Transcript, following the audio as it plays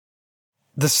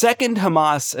The second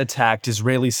Hamas attacked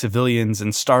Israeli civilians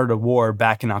and started a war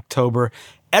back in October,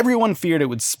 everyone feared it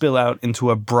would spill out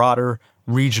into a broader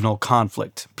regional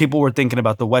conflict. People were thinking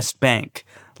about the West Bank,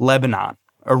 Lebanon,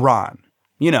 Iran,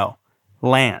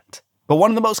 land. But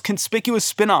one of the most conspicuous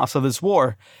spin-offs of this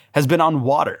war has been on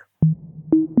water.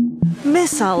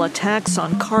 Missile attacks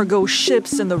on cargo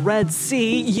ships in the Red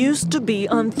Sea used to be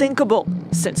unthinkable.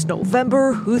 Since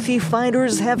November, Houthi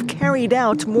fighters have carried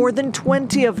out more than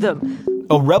 20 of them.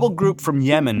 A rebel group from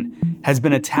Yemen has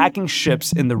been attacking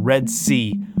ships in the Red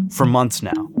Sea for months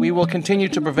now. We will continue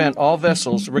to prevent all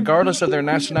vessels, regardless of their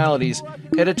nationalities,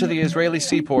 headed to the Israeli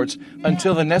seaports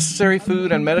until the necessary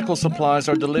food and medical supplies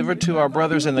are delivered to our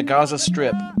brothers in the Gaza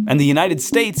Strip. And the United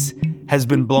States has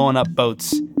been blowing up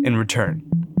boats in return.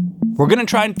 We're going to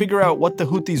try and figure out what the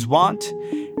Houthis want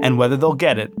and whether they'll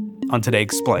get it on Today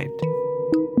Explained.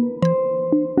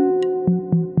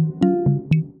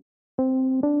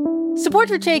 Support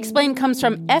for Today Explained comes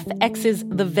from FX's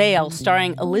The Veil,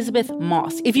 starring Elizabeth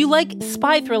Moss. If you like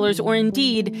spy thrillers or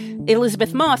indeed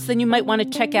Elizabeth Moss, then you might want to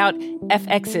check out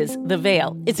FX's The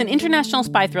Veil. It's an international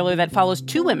spy thriller that follows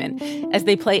two women as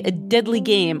they play a deadly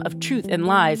game of truth and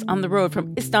lies on the road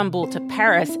from Istanbul to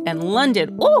Paris and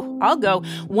London. Oh, I'll go.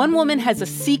 One woman has a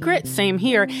secret, same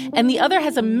here, and the other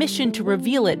has a mission to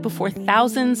reveal it before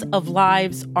thousands of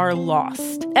lives are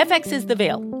lost. FX's The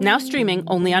Veil, now streaming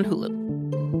only on Hulu.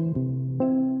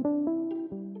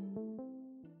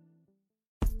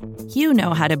 You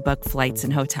know how to book flights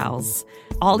and hotels.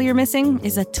 All you're missing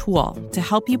is a tool to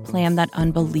help you plan that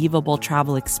unbelievable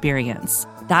travel experience.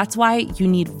 That's why you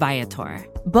need Viator.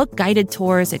 Book guided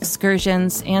tours,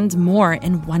 excursions, and more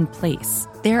in one place.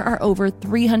 There are over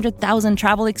 300,000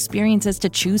 travel experiences to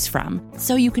choose from,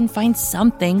 so you can find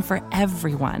something for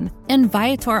everyone. And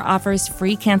Viator offers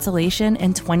free cancellation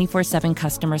and 24/7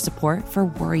 customer support for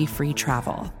worry-free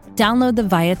travel. Download the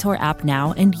Viator app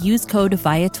now and use code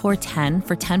Viator10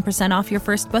 for 10% off your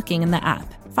first booking in the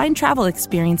app. Find travel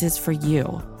experiences for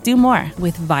you. Do more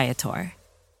with Viator.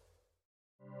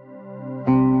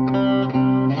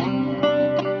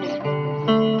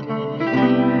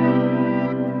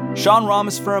 Sean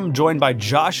Rameswaram, joined by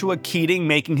Joshua Keating,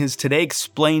 making his Today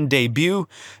Explained debut.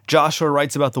 Joshua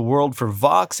writes about the world for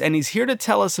Vox, and he's here to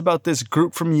tell us about this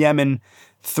group from Yemen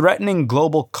threatening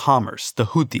global commerce, the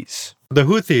Houthis. The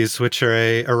Houthis, which are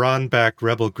a Iran-backed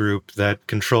rebel group that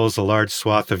controls a large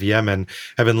swath of Yemen,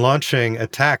 have been launching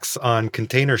attacks on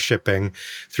container shipping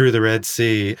through the Red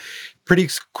Sea. Pretty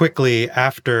quickly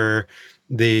after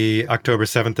the October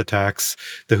 7th attacks,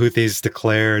 the Houthis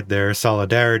declared their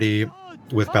solidarity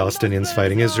with Palestinians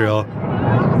fighting Israel.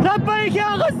 لبيك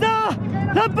يا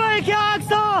غزة! لبيك يا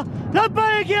أقصى!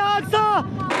 لبيك يا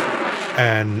أقصى!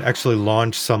 And actually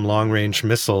launched some long-range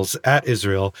missiles at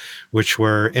Israel, which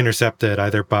were intercepted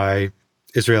either by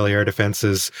Israeli air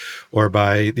defenses or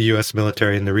by the U.S.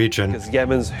 military in the region. Because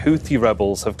Yemen's Houthi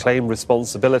rebels have claimed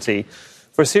responsibility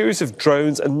for a series of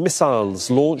drones and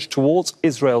missiles launched towards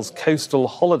Israel's coastal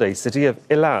holiday city of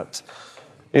Eilat.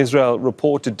 Israel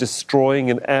reported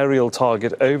destroying an aerial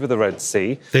target over the Red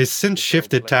Sea. They've since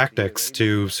shifted tactics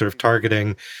to sort of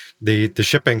targeting the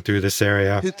shipping through this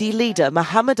area. Houthi leader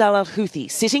Mohammed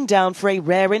al-Houthi sitting down for a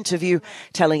rare interview,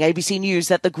 telling ABC News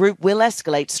that the group will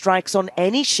escalate strikes on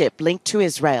any ship linked to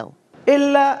Israel.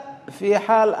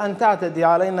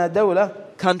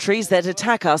 Countries that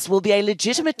attack us will be a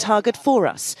legitimate target for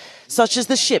us, such as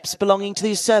the ships belonging to the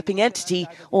usurping entity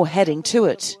or heading to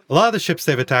it. A lot of the ships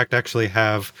they've attacked actually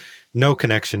have no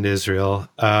connection to Israel,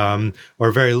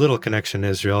 or very little connection to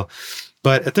Israel.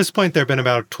 But at this point, there have been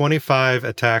about 25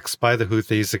 attacks by the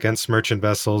Houthis against merchant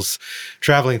vessels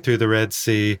traveling through the Red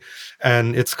Sea,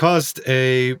 and it's caused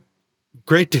a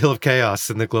great deal of chaos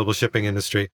in the global shipping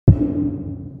industry.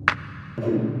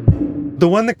 The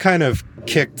one that kind of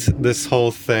kicked this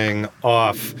whole thing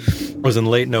off was in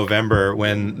late November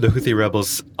when the Houthi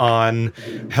rebels on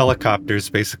helicopters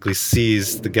basically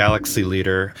seized the Galaxy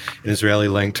Leader, an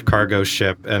Israeli-linked cargo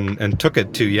ship, and took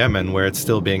it to Yemen, where it's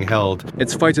still being held.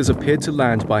 Its fighters appeared to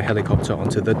land by helicopter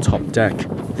onto the top deck.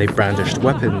 They brandished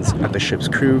weapons at the ship's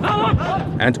crew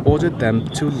and ordered them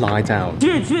to lie down.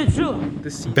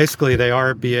 Basically, they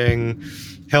are being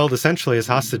held essentially as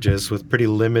hostages with pretty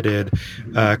limited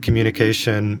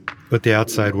communication with the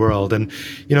outside world. And,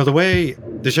 the way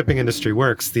the shipping industry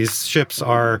works, these ships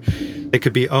they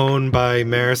could be owned by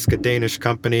Maersk, a Danish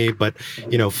company, but,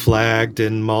 flagged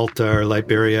in Malta or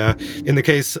Liberia. In the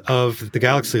case of the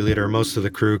Galaxy Leader, most of the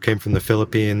crew came from the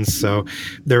Philippines. So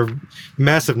there are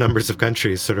massive numbers of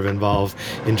countries sort of involved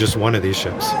in just one of these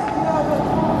ships.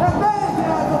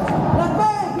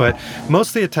 but most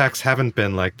of the attacks haven't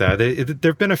been like that.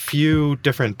 There have been a few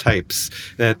different types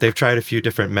that they've tried a few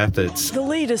different methods. The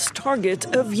latest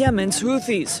target of Yemen's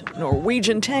Houthis,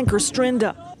 Norwegian tanker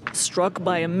Strinda. Struck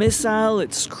by a missile,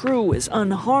 its crew is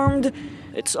unharmed.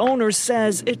 Its owner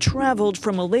says it traveled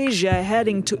from Malaysia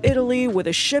heading to Italy with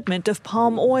a shipment of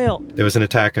palm oil. There was an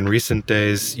attack in recent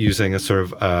days using a sort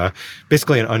of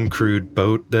basically an uncrewed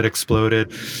boat that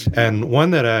exploded. And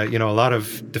one that, a lot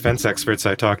of defense experts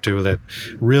I talked to that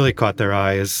really caught their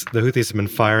eye is the Houthis have been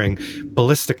firing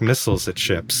ballistic missiles at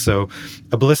ships. So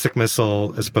a ballistic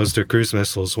missile, as opposed to a cruise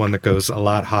missile, is one that goes a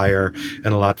lot higher and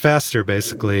a lot faster,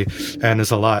 basically, and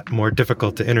is a lot more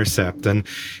difficult to intercept. And,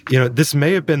 this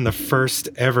may have been the first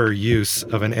ever use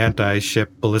of an anti-ship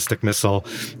ballistic missile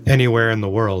anywhere in the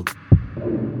world.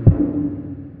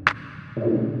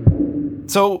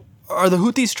 So are the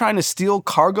Houthis trying to steal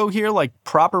cargo here like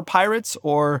proper pirates,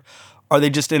 or are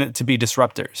they just in it to be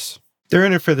disruptors? They're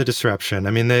in it for the disruption.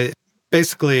 I mean, they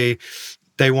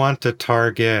want to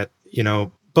target,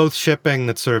 both shipping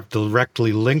that's sort of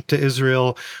directly linked to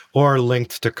Israel or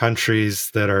linked to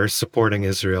countries that are supporting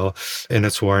Israel in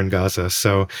its war in Gaza.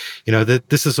 So,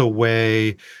 this is a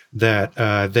way that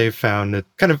they've found to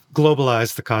kind of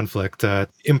globalize the conflict,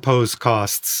 impose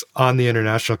costs on the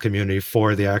international community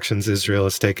for the actions Israel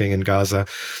is taking in Gaza.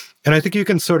 And I think you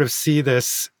can sort of see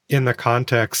this in the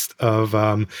context of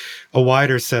a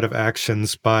wider set of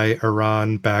actions by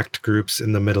Iran-backed groups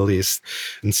in the Middle East.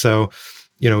 And so,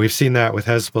 we've seen that with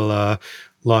Hezbollah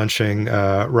launching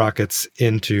rockets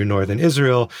into northern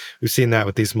Israel. We've seen that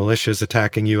with these militias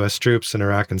attacking U.S. troops in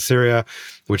Iraq and Syria,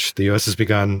 which the U.S. has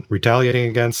begun retaliating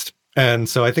against. And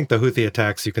so I think the Houthi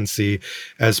attacks you can see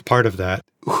as part of that.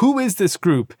 Who is this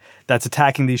group that's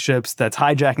attacking these ships, that's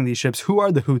hijacking these ships? Who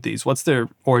are the Houthis? What's their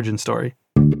origin story?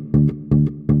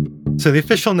 So the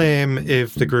official name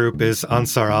of the group is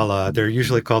Ansar Allah. They're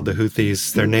usually called the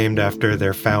Houthis. They're named after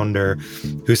their founder,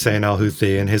 Hussein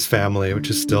al-Houthi, and his family,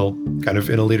 which is still kind of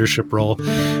in a leadership role.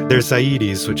 They're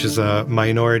Zaydis, which is a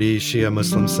minority Shia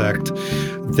Muslim sect.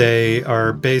 They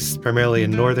are based primarily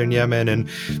in northern Yemen, and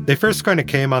they first kind of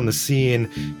came on the scene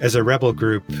as a rebel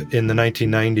group in the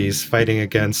 1990s, fighting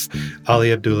against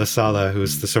Ali Abdullah Saleh,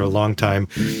 who's the sort of longtime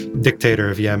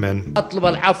dictator of Yemen.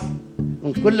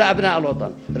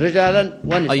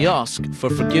 I ask for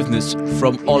forgiveness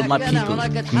from all my people,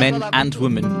 men and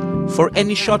women, for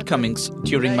any shortcomings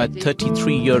during my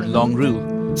 33-year-long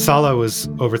rule. Saleh was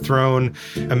overthrown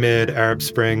amid Arab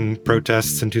Spring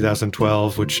protests in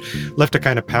 2012, which left a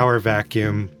kind of power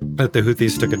vacuum that the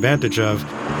Houthis took advantage of.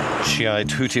 Shiite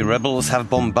Houthi rebels have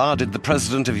bombarded the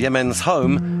president of Yemen's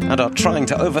home and are trying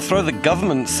to overthrow the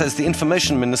government, says the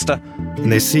information minister.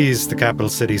 And they seized the capital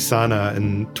city, Sana'a,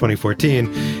 in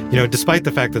 2014. Despite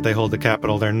the fact that they hold the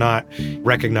capital, they're not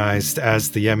recognized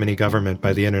as the Yemeni government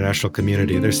by the international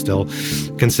community. They're still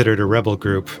considered a rebel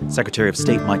group. Secretary of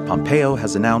State Mike Pompeo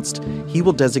has announced he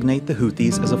will designate the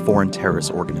Houthis as a foreign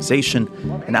terrorist organization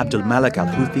and Abdul Malik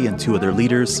al-Houthi and 2 other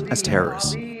leaders as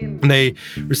terrorists. And they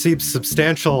received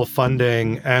substantial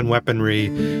funding and weaponry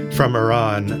from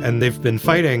Iran, and they've been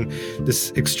fighting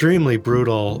this extremely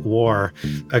brutal war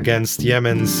against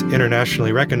Yemen's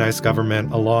internationally recognized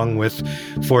government, along with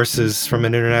forces from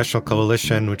an international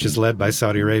coalition, which is led by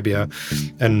Saudi Arabia,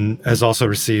 and has also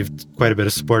received quite a bit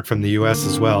of support from the U.S.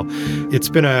 as well. It's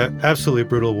been an absolutely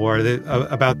brutal war.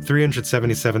 About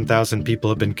 377,000 people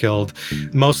have been killed.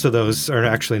 Most of those are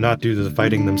actually not due to the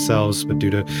fighting themselves, but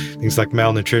due to things like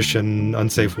malnutrition,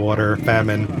 unsafe water,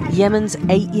 famine. Yemen's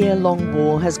 8-year-long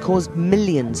war has caused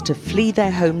millions to flee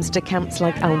their homes to camps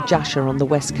like Al-Jasher on the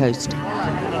west coast.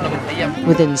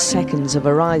 Within seconds of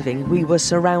arriving, we were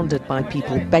surrounded by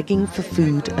people begging for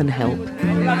food and help.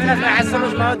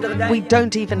 We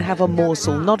don't even have a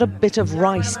morsel, not a bit of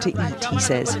rice to eat, he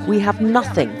says. We have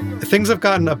nothing. Things have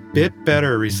gotten a bit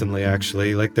better recently,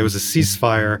 actually. Like there was a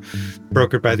ceasefire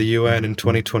brokered by the UN in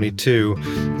 2022.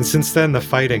 And since then, the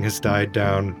fighting has died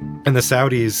down. And the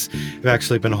Saudis have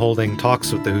actually been holding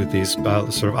talks with the Houthis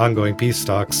about sort of ongoing peace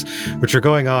talks, which are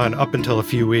going on up until a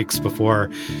few weeks before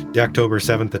the October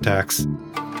 7th attacks.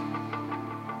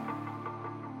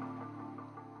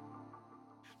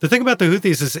 The thing about the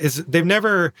Houthis is they've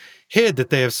never hid that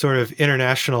they have sort of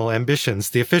international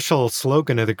ambitions. The official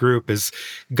slogan of the group is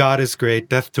 "God is great,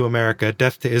 death to America,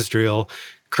 death to Israel,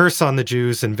 curse on the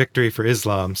Jews, and victory for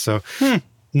Islam." So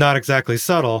not exactly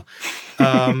subtle.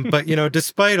 But,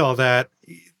 despite all that,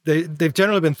 they've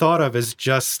generally been thought of as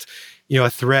just, a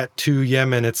threat to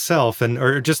Yemen itself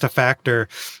or just a factor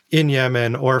in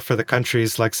Yemen or for the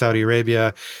countries like Saudi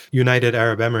Arabia, United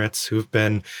Arab Emirates, who've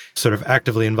been sort of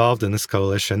actively involved in this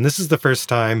coalition. This is the first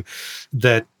time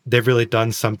that they've really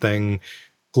done something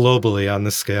globally on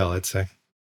the scale, I'd say.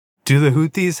 Do the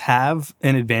Houthis have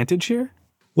an advantage here?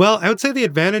 Well, I would say the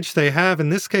advantage they have in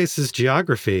this case is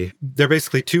geography. There are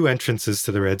basically two entrances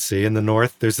to the Red Sea. In the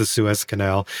north, there's the Suez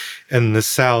Canal. And in the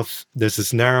south, there's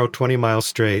this narrow 20-mile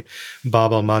strait,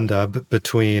 Bab el-Mandab,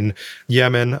 between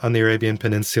Yemen on the Arabian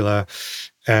Peninsula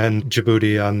and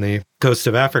Djibouti on the coast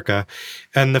of Africa.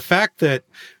 And the fact that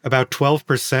about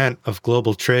 12% of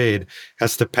global trade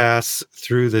has to pass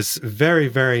through this very,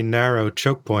 very narrow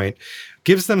choke point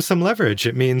gives them some leverage.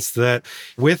 It means that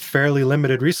with fairly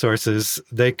limited resources,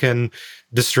 they can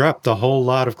disrupt a whole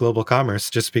lot of global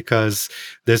commerce just because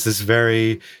there's this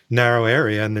very narrow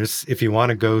area. And if you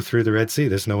want to go through the Red Sea,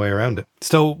 there's no way around it.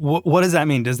 So what does that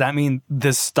mean? Does that mean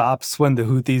this stops when the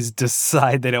Houthis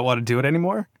decide they don't want to do it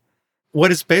anymore?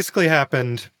 What has basically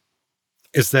happened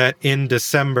is that in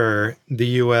December, the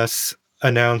U.S.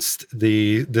 announced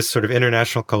this sort of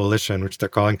international coalition, which they're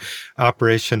calling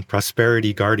Operation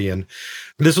Prosperity Guardian.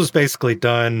 This was basically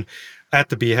done at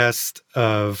the behest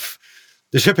of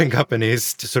the shipping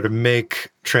companies to sort of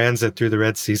make transit through the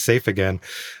Red Sea safe again.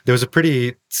 There was a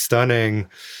pretty stunning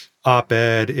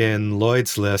op-ed in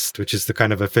Lloyd's List, which is the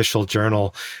kind of official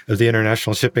journal of the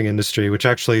international shipping industry, which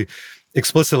actually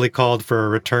explicitly called for a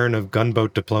return of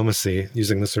gunboat diplomacy,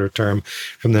 using the sort of term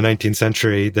from the 19th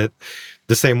century, that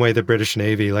the same way the British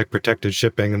Navy protected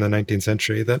shipping in the 19th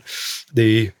century, that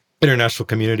the international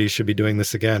community should be doing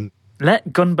this again.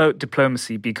 Let gunboat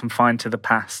diplomacy be confined to the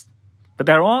past. But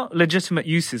there are legitimate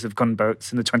uses of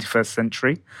gunboats in the 21st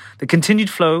century. The continued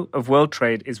flow of world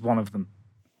trade is one of them.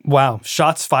 Wow.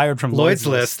 Shots fired from Lloyd's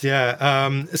List.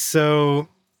 Yeah. So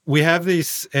we have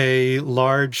a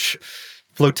large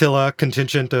flotilla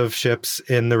contingent of ships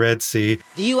in the Red Sea.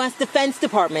 The U.S. Defense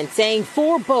Department saying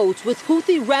 4 boats with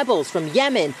Houthi rebels from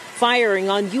Yemen firing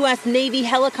on U.S. Navy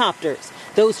helicopters.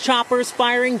 Those choppers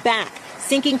firing back,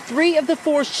 sinking 3 of the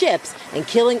 4 ships and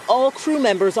killing all crew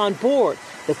members on board.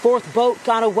 The 4th boat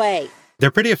got away.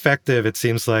 They're pretty effective, it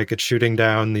seems like, at shooting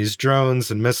down these drones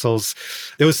and missiles.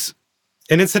 There was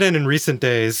an incident in recent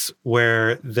days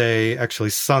where they actually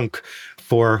sunk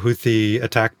 4 Houthi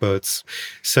attack boats.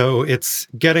 So it's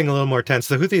getting a little more tense.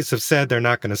 The Houthis have said they're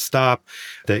not going to stop,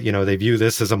 that, they view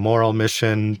this as a moral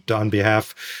mission on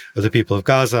behalf of the people of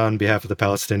Gaza, on behalf of the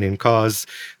Palestinian cause.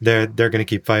 They're going to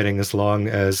keep fighting as long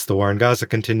as the war in Gaza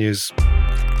continues.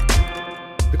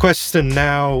 The question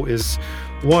now is,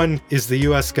 one, is the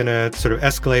U.S. going to sort of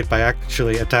escalate by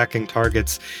actually attacking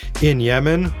targets in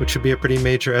Yemen, which would be a pretty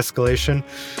major escalation?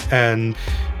 And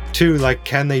 2,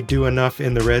 can they do enough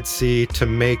in the Red Sea to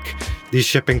make these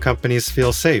shipping companies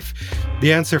feel safe?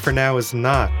 The answer for now is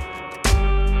not.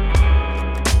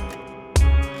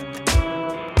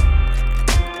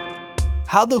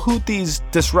 How the Houthis'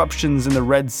 disruptions in the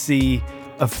Red Sea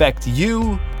affect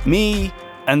you, me,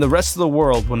 and the rest of the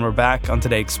world when we're back on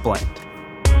Today Explained.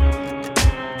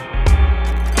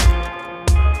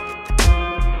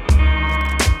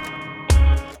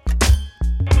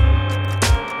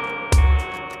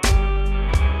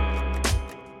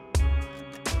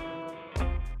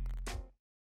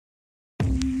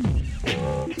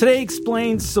 Today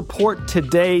Explained support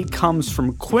today comes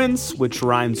from Quince, which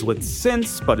rhymes with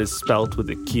since but is spelled with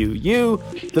a Q-U.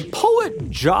 The poet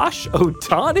Josh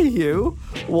O'Donohue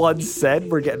once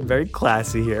said, we're getting very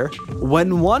classy here,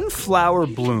 when one flower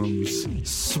blooms,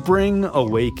 spring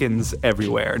awakens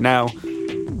everywhere. Now,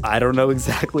 I don't know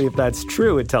exactly if that's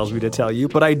true, it tells me to tell you,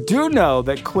 but I do know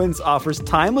that Quince offers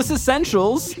timeless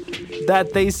essentials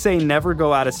that they say never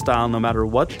go out of style no matter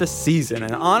what the season.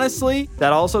 And honestly,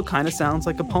 that also kind of sounds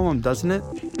like a poem, doesn't it?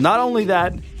 Not only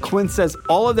that, Quince says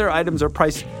all of their items are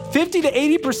priced 50 to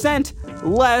 80%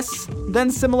 less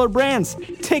than similar brands.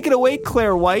 Take it away,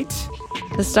 Claire White.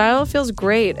 The style feels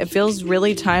great. It feels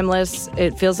really timeless.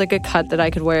 It feels like a cut that I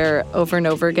could wear over and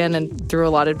over again and through a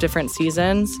lot of different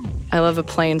seasons. I love a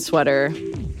plain sweater.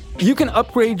 You can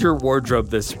upgrade your wardrobe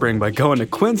this spring by going to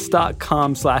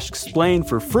quince.com/explain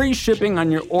for free shipping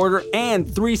on your order and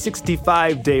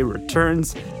 365-day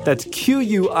returns. That's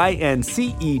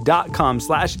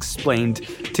QUINCE.com/explained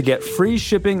to get free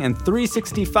shipping and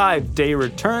 365-day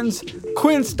returns.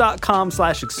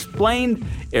 Quince.com/explained.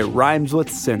 It rhymes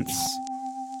with since.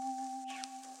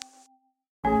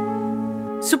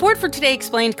 Support for Today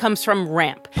Explained comes from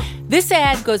Ramp. This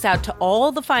ad goes out to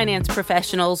all the finance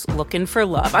professionals looking for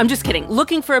love. I'm just kidding.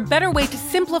 Looking for a better way to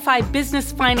simplify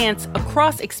business finance across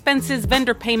across expenses,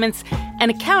 vendor payments, and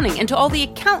accounting. And to all the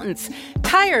accountants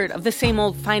tired of the same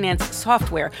old finance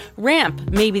software,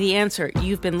 RAMP may be the answer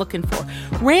you've been looking for.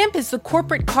 RAMP is the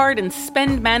corporate card and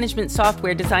spend management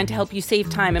software designed to help you save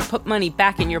time and put money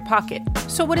back in your pocket.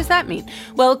 So what does that mean?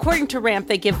 Well, according to RAMP,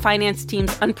 they give finance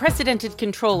teams unprecedented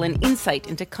control and insight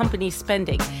into company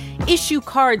spending, issue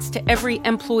cards to every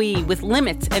employee with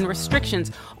limits and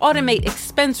restrictions, automate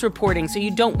expense reporting so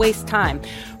you don't waste time.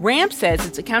 RAMP says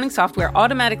its accounting software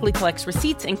automatically collects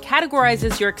receipts and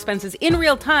categorizes your expenses in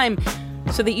real time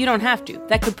so that you don't have to.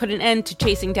 That could put an end to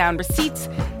chasing down receipts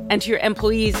and to your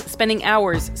employees spending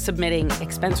hours submitting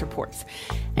expense reports.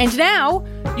 And now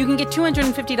you can get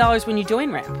 $250 when you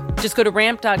join RAMP. Just go to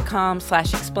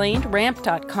ramp.com/explained,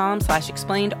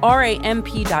 ramp.com/explained,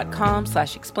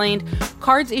 ramp.com/explained.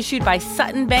 Cards issued by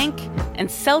Sutton Bank and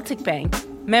Celtic Bank,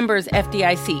 members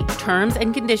FDIC. Terms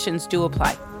and conditions do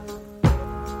apply.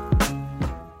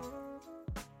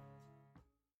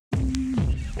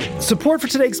 Support for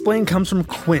Today Explained comes from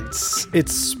Quince.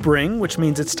 It's spring, which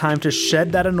means it's time to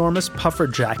shed that enormous puffer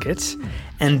jacket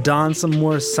and don some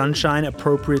more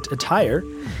sunshine-appropriate attire.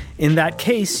 In that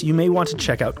case, you may want to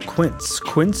check out Quince.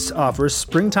 Quince offers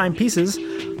springtime pieces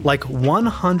like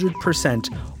 100%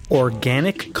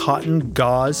 organic cotton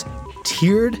gauze,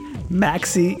 tiered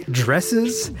maxi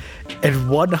dresses, and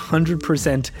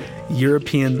 100%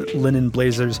 European linen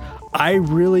blazers. I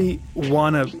really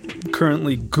want to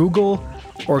currently Google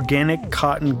organic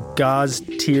cotton gauze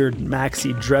tiered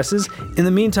maxi dresses. In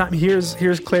the meantime, here's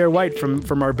Claire White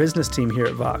from our business team here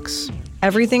at Vox.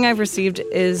 Everything I've received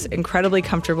is incredibly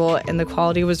comfortable, and the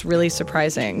quality was really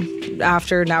surprising.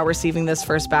 After now receiving this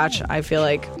first batch, I feel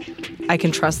like I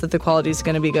can trust that the quality is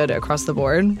going to be good across the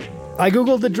board. I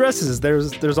Googled the dresses.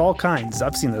 There's all kinds.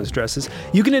 I've seen those dresses.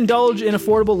 You can indulge in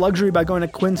affordable luxury by going to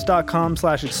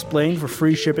quince.com/explain for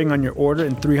free shipping on your order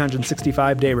and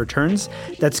 365-day returns.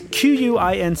 That's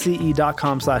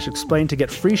QUINCE.com/explain to get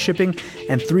free shipping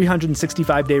and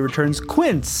 365-day returns.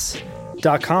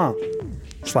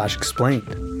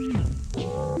 Quince.com/explained.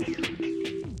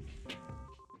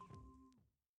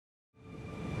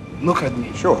 Look at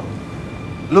me. Sure.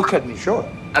 Look at me. Sure.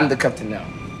 I'm the captain now.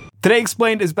 Today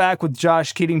Explained is back with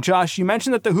Josh Keating. Josh, you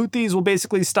mentioned that the Houthis will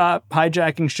basically stop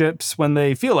hijacking ships when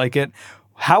they feel like it.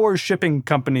 How are shipping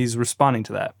companies responding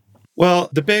to that?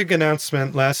 Well, the big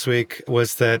announcement last week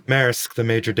was that Maersk, the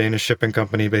major Danish shipping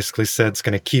company, basically said it's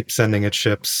going to keep sending its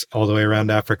ships all the way around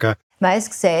Africa.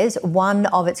 Maersk says one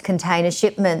of its container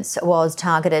shipments was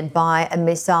targeted by a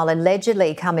missile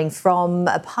allegedly coming from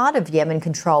a part of Yemen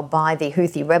controlled by the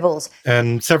Houthi rebels.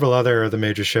 And several other of the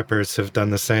major shippers have done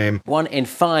the same. 1 in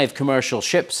 5 commercial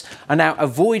ships are now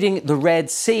avoiding the Red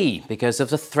Sea because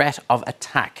of the threat of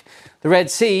attack. The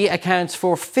Red Sea accounts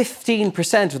for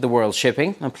 15% of the world's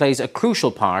shipping and plays a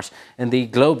crucial part in the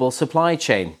global supply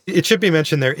chain. It should be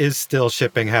mentioned there is still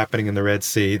shipping happening in the Red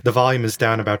Sea. The volume is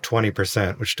down about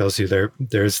 20%, which tells you there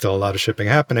is still a lot of shipping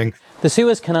happening. The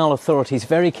Suez Canal Authority is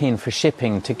very keen for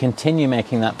shipping to continue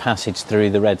making that passage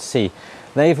through the Red Sea.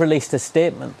 They've released a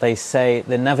statement. They say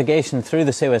the navigation through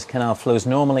the Suez Canal flows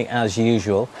normally as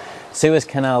usual. Suez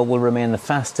Canal will remain the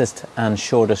fastest and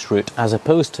shortest route, as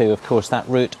opposed to, of course, that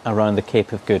route around the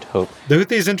Cape of Good Hope. The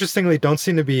Houthis, interestingly, don't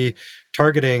seem to be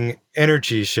targeting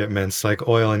energy shipments like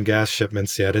oil and gas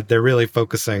shipments yet. They're really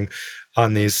focusing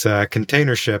on these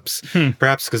container ships,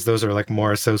 perhaps because those are like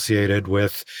more associated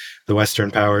with the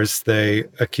Western powers they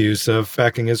accuse of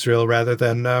backing Israel rather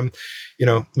than,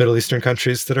 Middle Eastern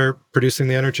countries that are producing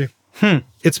the energy.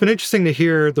 It's been interesting to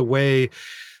hear the way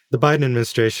the Biden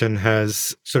administration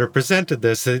has sort of presented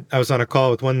this. I was on a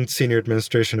call with one senior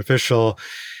administration official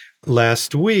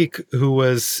last week who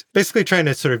was basically trying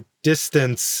to sort of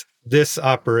distance this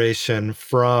operation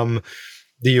from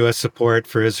the U.S. support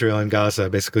for Israel and Gaza,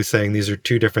 basically saying these are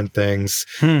two different things,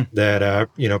 that,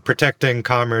 protecting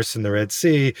commerce in the Red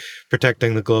Sea,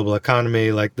 protecting the global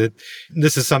economy, like that.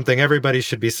 This is something everybody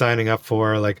should be signing up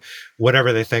for, like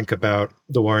whatever they think about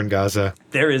the war in Gaza.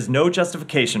 There is no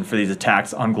justification for these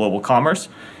attacks on global commerce,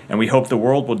 and we hope the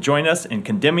world will join us in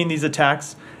condemning these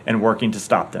attacks and working to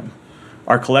stop them.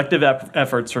 Our collective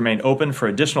efforts remain open for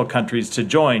additional countries to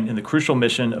join in the crucial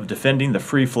mission of defending the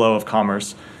free flow of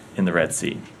commerce in the Red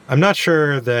Sea. I'm not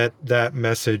sure that that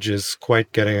message is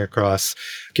quite getting across,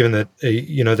 given that,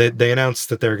 they announced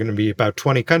that there are going to be about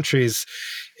 20 countries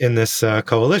in this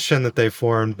coalition that they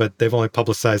formed, but they've only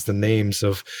publicized the names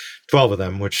of 12 of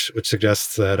them, which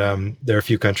suggests that there are a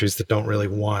few countries that don't really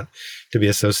want to be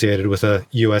associated with a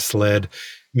U.S.-led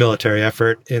military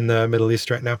effort in the Middle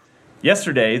East right now.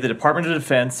 Yesterday, the Department of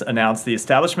Defense announced the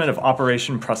establishment of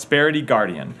Operation Prosperity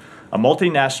Guardian, a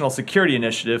multinational security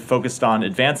initiative focused on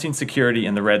advancing security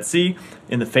in the Red Sea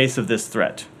in the face of this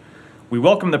threat. We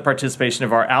welcome the participation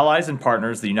of our allies and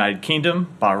partners, the United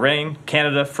Kingdom, Bahrain,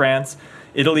 Canada, France,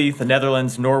 Italy, the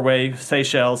Netherlands, Norway,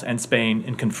 Seychelles, and Spain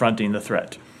in confronting the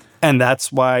threat. And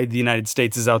that's why the United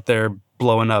States is out there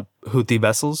blowing up Houthi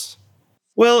vessels?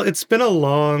 Well, it's been a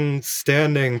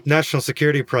long-standing national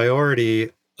security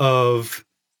priority of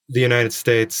the United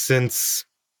States since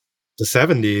the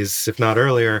 70s, if not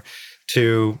earlier,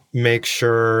 to make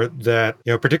sure that,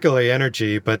 particularly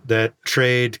energy, but that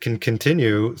trade can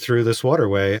continue through this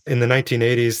waterway. In the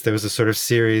 1980s, there was a sort of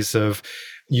series of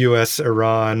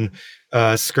U.S.-Iran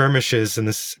skirmishes in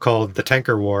this called the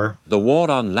Tanker War. The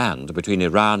war on land between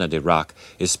Iran and Iraq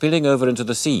is spilling over into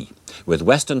the sea, with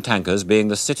Western tankers being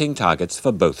the sitting targets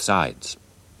for both sides.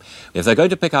 If they're going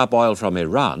to pick up oil from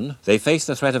Iran, they face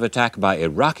the threat of attack by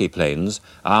Iraqi planes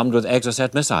armed with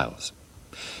Exocet missiles.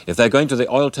 If they're going to the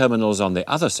oil terminals on the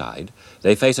other side,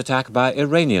 they face attack by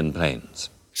Iranian planes.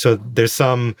 So there's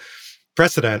some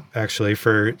precedent, actually,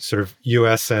 for sort of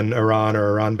U.S. and Iran or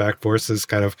Iran-backed forces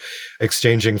kind of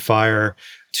exchanging fire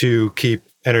to keep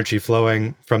energy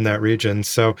flowing from that region.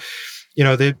 So,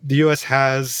 the U.S.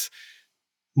 has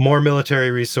more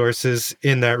military resources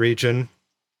in that region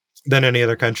than any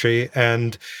other country,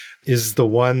 and is the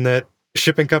one that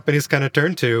shipping companies kind of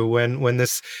turn to when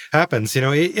this happens.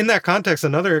 In that context,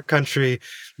 another country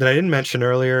that I didn't mention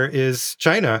earlier is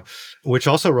China, which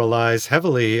also relies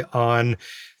heavily on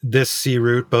this sea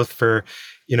route, both for,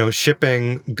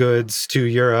 shipping goods to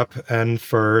Europe and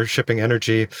for shipping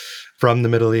energy from the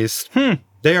Middle East.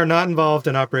 They are not involved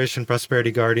in Operation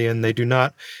Prosperity Guardian. They do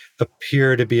not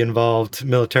appear to be involved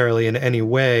militarily in any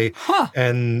way.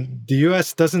 And the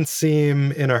U.S. doesn't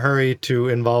seem in a hurry to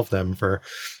involve them for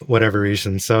whatever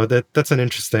reason. So that's an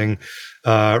interesting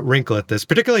wrinkle at this.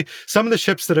 Particularly, some of the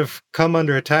ships that have come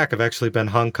under attack have actually been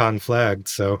Hong Kong flagged.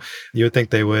 So you would think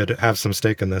they would have some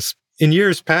stake in this. In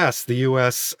years past, the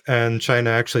U.S. and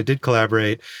China actually did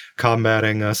collaborate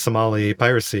combating Somali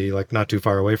piracy, like not too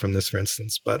far away from this, for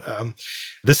instance. But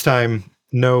this time,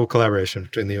 no collaboration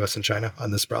between the U.S. and China on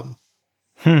this problem.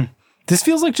 This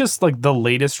feels like just like the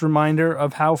latest reminder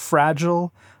of how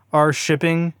fragile our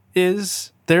shipping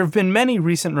is. There have been many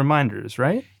recent reminders,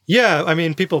 right? Yeah, I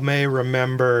mean, people may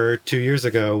remember 2 years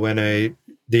ago when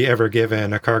the Ever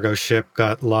Given, a cargo ship,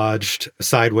 got lodged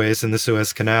sideways in the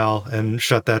Suez Canal and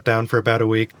shut that down for about a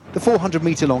week. The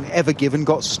 400-metre-long Ever Given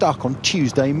got stuck on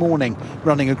Tuesday morning,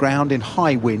 running aground in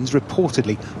high winds,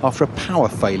 reportedly after a power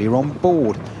failure on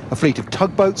board. A fleet of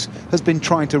tugboats has been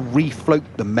trying to refloat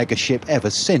the megaship ever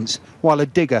since, while a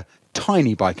digger,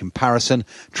 tiny by comparison,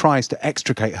 tries to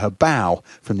extricate her bow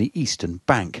from the eastern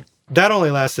bank. That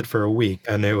only lasted for a week,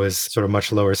 and it was sort of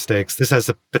much lower stakes. This has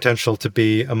the potential to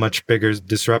be a much bigger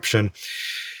disruption.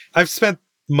 I've spent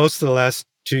most of the last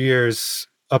 2 years,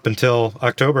 up until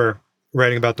October,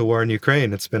 writing about the war in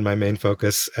Ukraine. It's been my main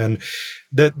focus. And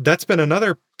that's been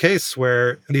another case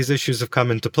where these issues have come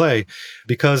into play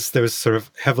because there was sort of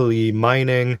heavily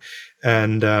mining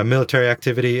and military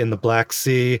activity in the Black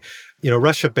Sea.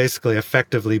 Russia basically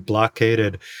effectively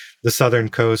blockaded the southern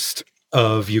coast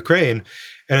of Ukraine.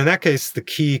 And in that case, the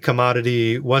key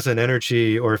commodity wasn't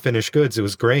energy or finished goods, it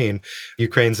was grain.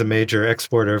 Ukraine's a major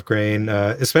exporter of grain,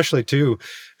 especially to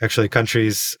actually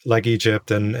countries like Egypt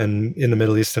and in the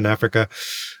Middle East and Africa.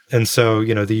 And so,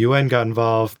 the UN got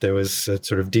involved. There was a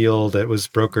sort of deal that was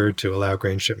brokered to allow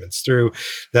grain shipments through.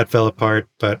 That fell apart.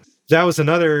 But that was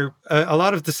another, a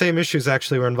lot of the same issues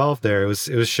actually were involved there. It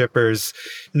was shippers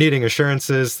needing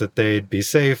assurances that they'd be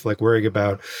safe, like worrying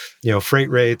about, freight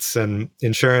rates and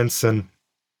insurance. And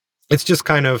it's just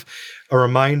kind of a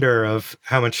reminder of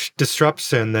how much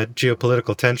disruption that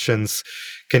geopolitical tensions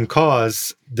can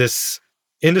cause this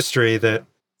industry that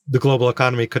the global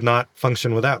economy could not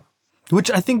function without. Which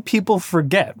I think people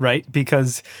forget, right?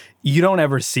 Because you don't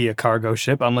ever see a cargo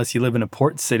ship unless you live in a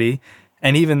port city.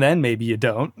 And even then, maybe you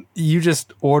don't. You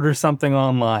just order something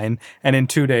online, and in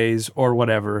 2 days or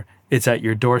whatever, it's at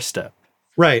your doorstep.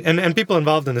 Right. And people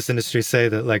involved in this industry say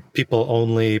that, like, people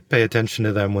only pay attention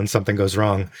to them when something goes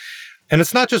wrong. And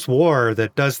it's not just war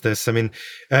that does this. I mean,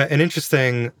 an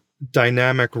interesting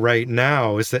dynamic right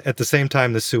now is that at the same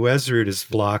time the Suez route is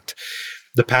blocked,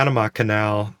 the Panama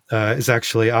Canal is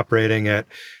actually operating at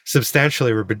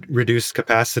substantially reduced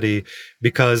capacity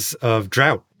because of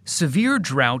drought. Severe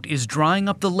drought is drying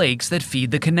up the lakes that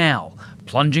feed the canal,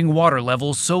 plunging water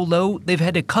levels so low they've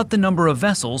had to cut the number of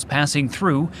vessels passing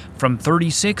through from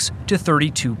 36 to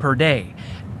 32 per day,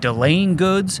 delaying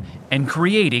goods and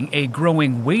creating a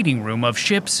growing waiting room of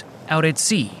ships out at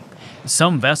sea.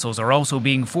 Some vessels are also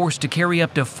being forced to carry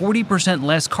up to 40%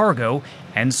 less cargo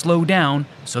and slow down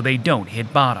so they don't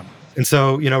hit bottom. And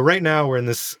so, right now we're in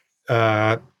this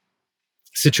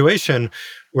situation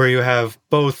where you have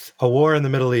both a war in the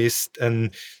Middle East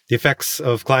and the effects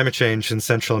of climate change in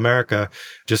Central America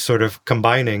just sort of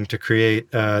combining to create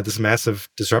this massive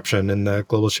disruption in the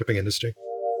global shipping industry.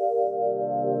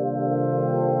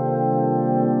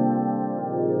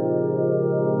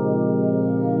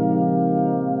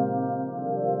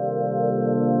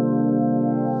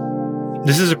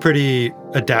 This is a pretty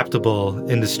adaptable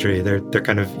industry. They're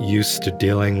kind of used to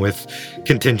dealing with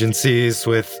contingencies,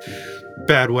 with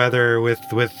bad weather, with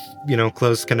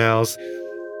closed canals.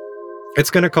 It's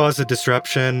going to cause a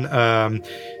disruption.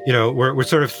 We're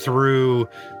sort of through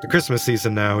the Christmas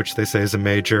season now, which they say is a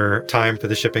major time for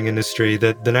the shipping industry.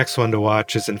 The next one to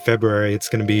watch is in February. It's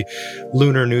going to be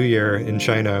Lunar New Year in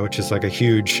China, which is like a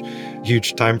huge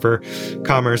time for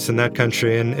commerce in that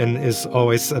country, and is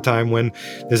always a time when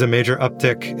there's a major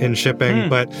uptick in shipping.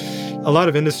 But a lot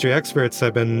of industry experts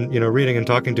I've been, reading and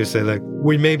talking to say that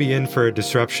we may be in for a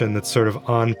disruption that's sort of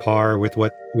on par with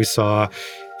what we saw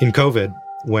in COVID,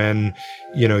 when,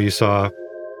 you saw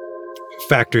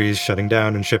factories shutting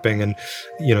down and shipping, and,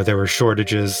 there were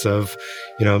shortages of,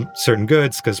 certain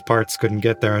goods because parts couldn't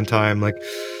get there on time. Like,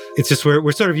 it's just,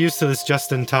 we're sort of used to this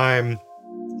just-in-time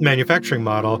manufacturing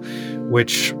model,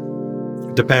 which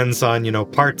depends on,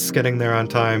 parts getting there on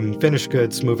time, finished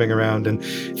goods moving around. And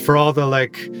for all the,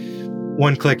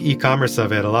 one-click e-commerce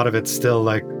of it, a lot of it's still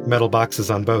like metal boxes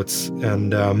on boats.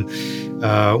 And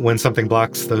when something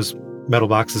blocks those metal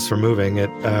boxes from moving, it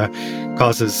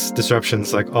causes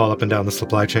disruptions like all up and down the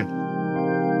supply chain.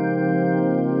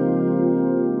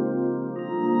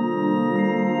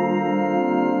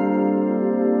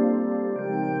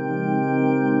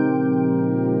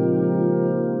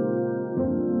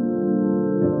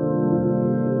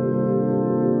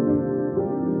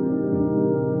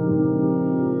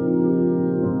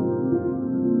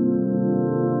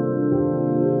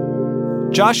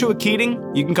 Joshua Keating,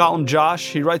 you can call him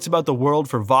Josh. He writes about the world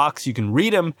for Vox. You can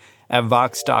read him at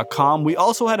Vox.com. We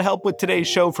also had help with today's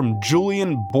show from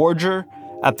Julian Borger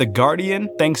at The Guardian.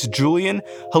 Thanks, Julian.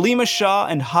 Halima Shah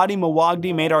and Hadi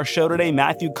Mawagdi made our show today.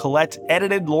 Matthew Collette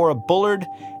edited, Laura Bullard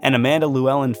and Amanda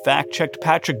Llewellyn fact-checked.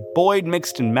 Patrick Boyd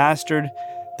mixed and mastered.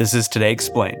 This is Today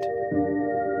Explained.